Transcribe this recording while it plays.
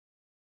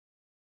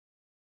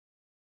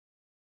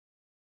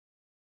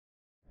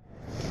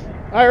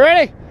All right,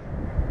 ready,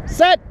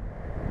 set,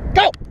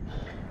 go.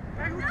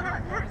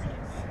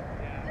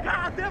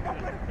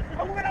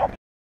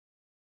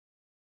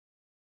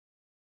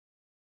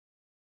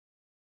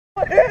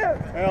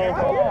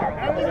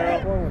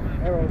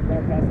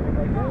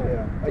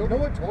 You know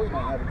what? Tori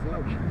might have it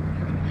too.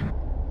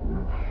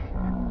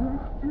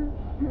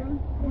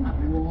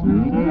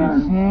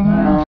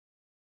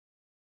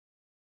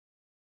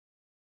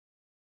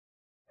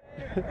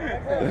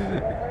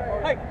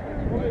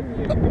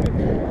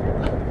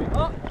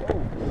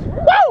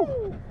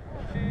 Woo!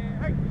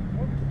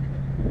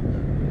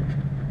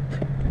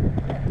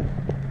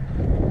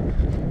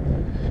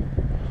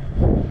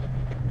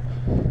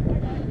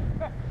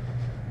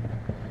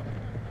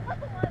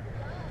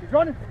 He's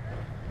running.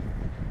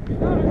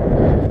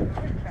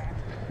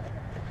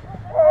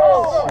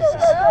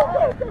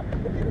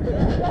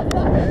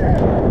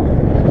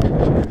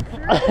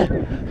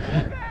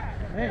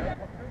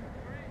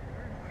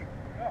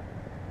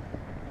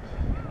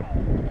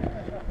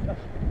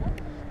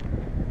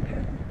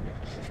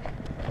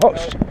 Oh,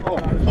 shit.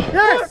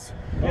 Yes!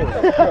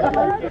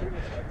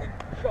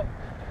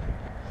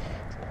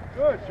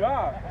 Good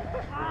job.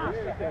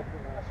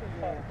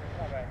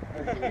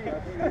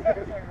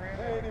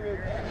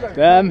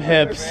 Them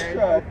hips.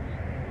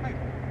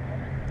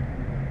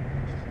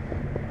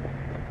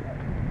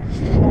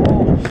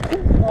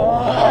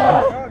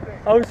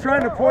 I was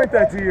trying to point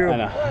that to you. I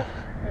know.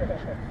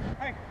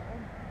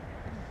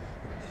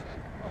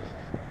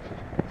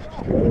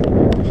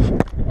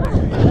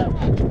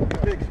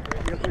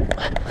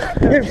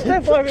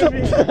 Step on me.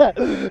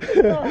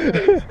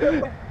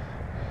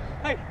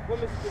 Hey, what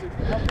Mississippi?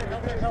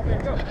 Help me,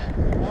 go.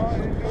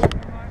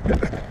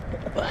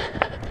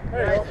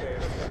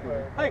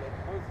 Hey,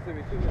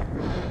 Mississippi, 2 minutes.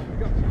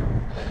 Go.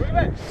 Bring it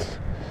back.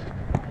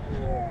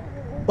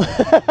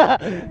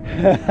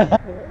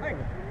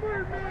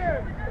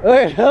 Look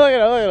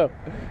at him.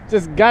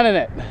 Just gunning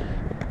it.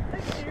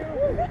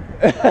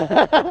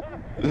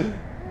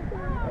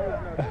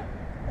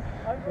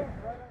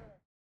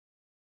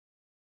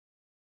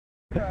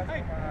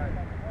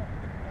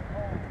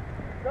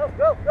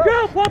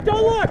 Go, Pop,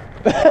 don't look!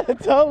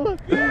 Don't look.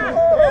 Yeah!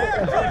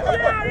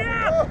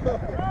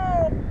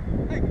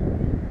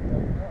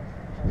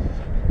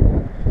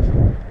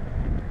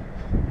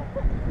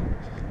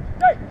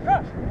 Hey, go!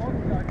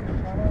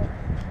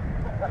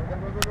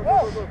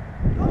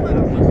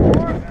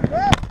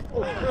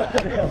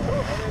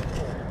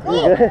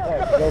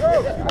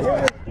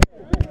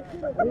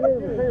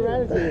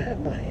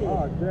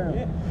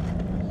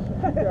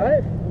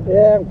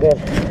 Yeah, I'm good.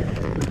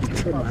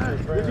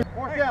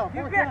 Fourth down,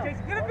 Get it back,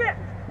 Jason, get it back!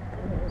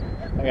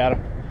 I got him.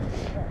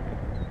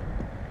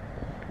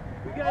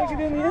 We gotta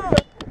get in the end zone.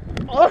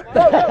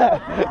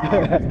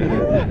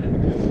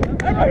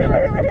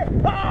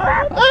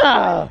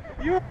 Ah!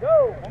 You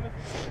go!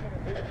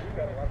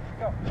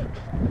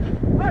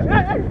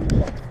 Hey!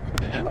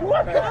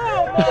 What?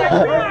 Oh my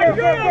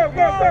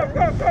God!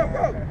 Go!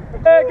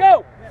 Hey, go!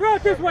 Throw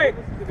it this way!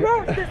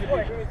 Throw it this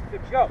way!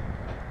 Go!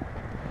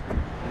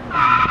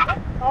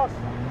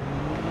 Awesome.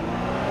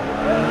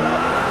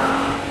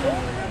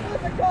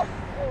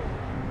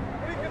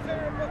 What do you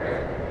consider a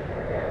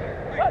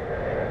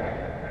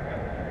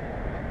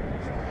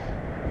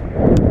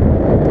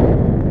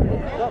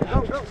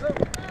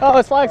Oh,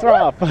 his flags are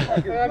off. Go!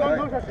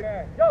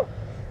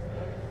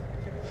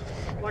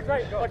 Watch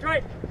right! Watch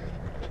right!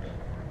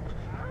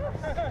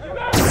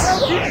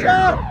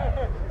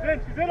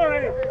 She's in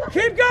already!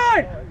 Keep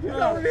going! Keep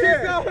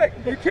going!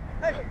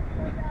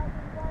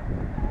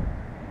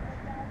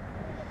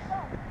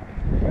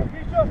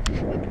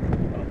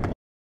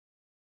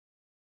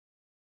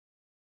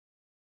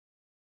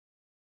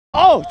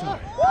 Oh!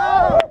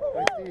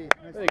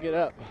 They get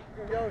up.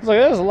 It's like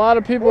there's a lot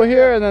of people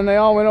here, and then they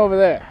all went over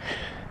there.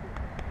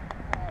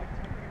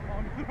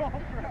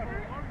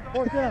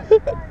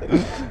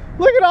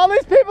 Look at all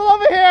these people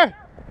over here.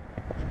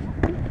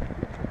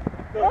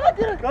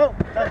 Go!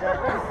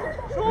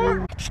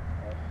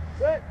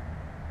 Set!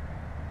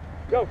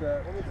 Go!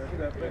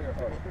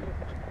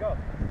 Go!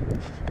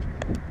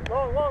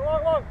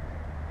 Long!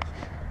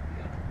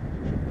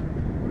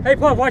 Hey,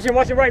 Puff, watch him,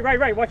 right,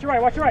 watch your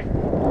right.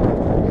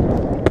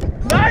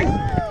 Nice!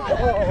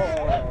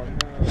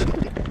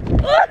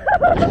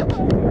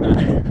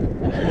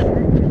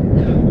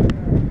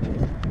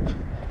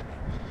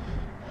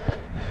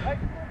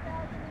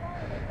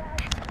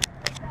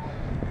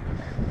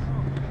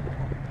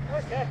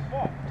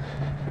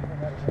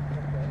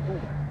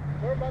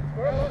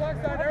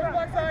 Every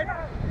backside.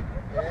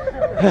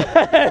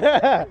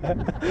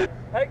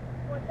 Hey.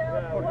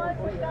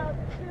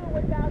 1,002,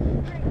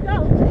 1,003, go!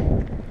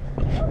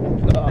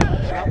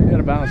 You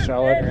gotta balance,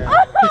 Charlotte.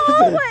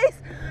 Always!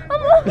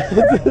 I'm always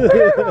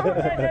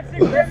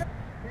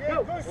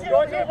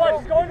Go to the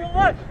left, go to the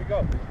left. Go.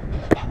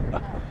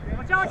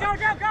 Watch out,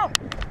 go!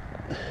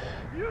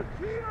 You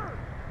cheater!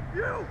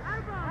 You!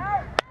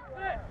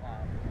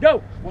 Go!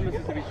 1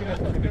 Mississippi, 2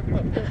 Mississippi.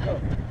 Go.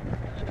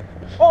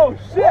 Oh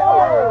shit!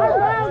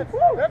 Oh,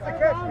 That's the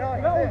catch.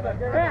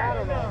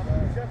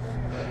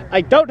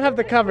 I don't have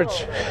the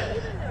coverage.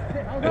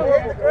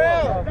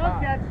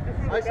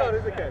 I saw it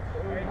as a catch.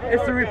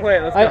 It's the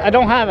replay. Let's go. I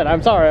don't have it.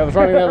 I'm sorry. I was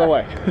running the other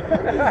way.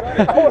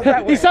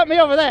 He sent me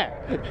over there.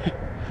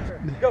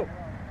 Go.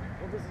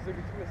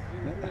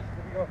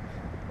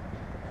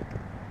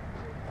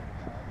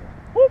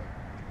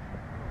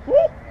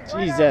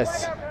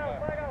 Jesus.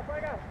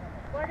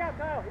 Flag out,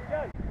 Kyle. You're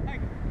done.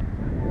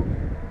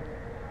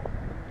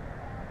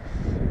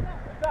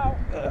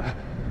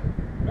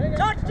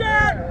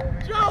 Touchdown!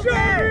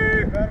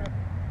 Joey!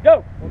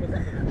 Go!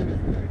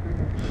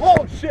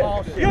 Oh shit!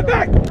 Get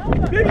back!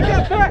 Baby,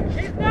 get back!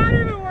 He's not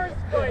even worth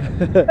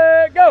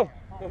it. Go!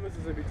 Go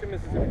Mississippi, to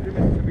Mississippi, to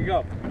Mississippi,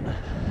 go.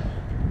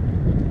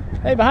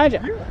 Hey, behind you.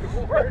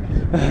 Where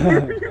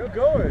are you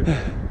going?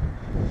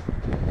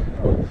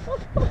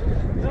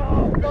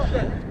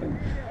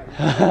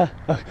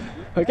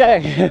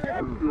 Okay.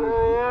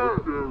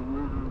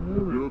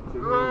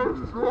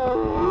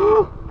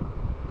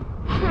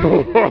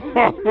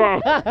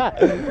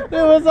 It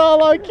was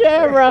all on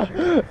camera.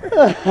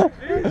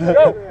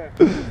 Go!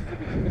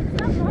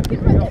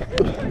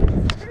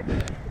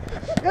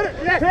 Get it!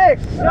 Yes! Pick!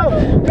 Go!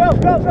 Go!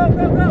 Go! Go!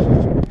 Go!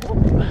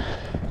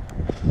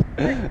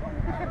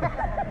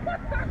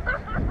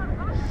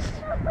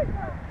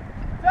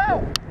 Go!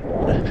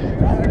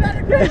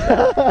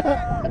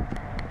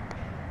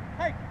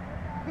 Hey!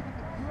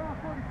 You're on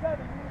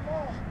 47,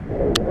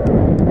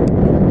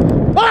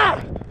 Ah!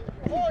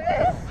 Oh,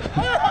 yes!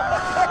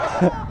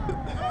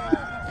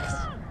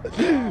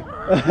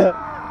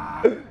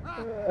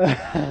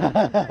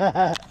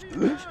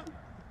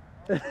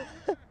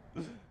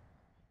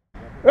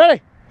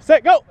 Ready,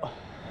 set, go.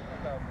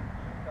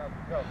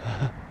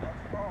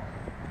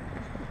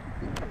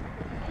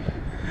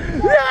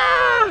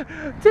 Yeah!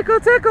 Tickle,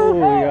 tickle! Ooh,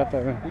 you got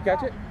that, man. You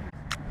catch it?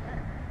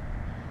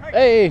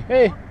 Hey,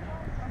 hey.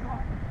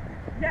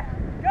 Yeah,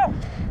 go!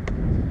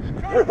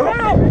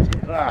 Go!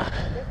 Ah.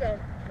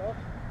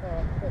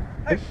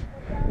 Hey!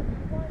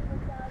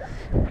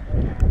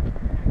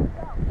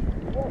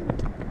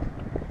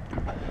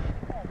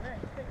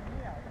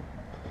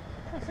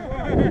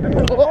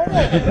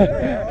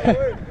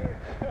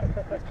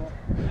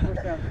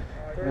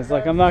 It's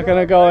like I'm not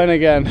gonna go in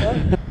again.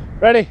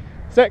 Ready,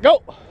 set,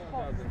 go.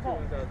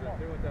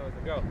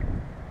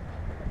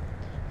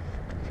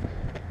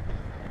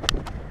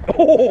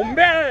 Oh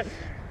man!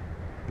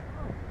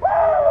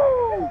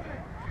 Woo!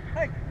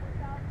 Hey!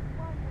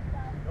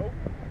 Nope.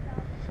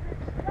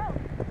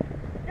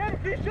 Get it,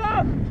 Keisha!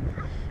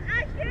 I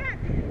can't.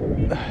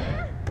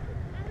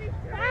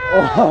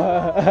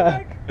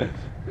 Oh.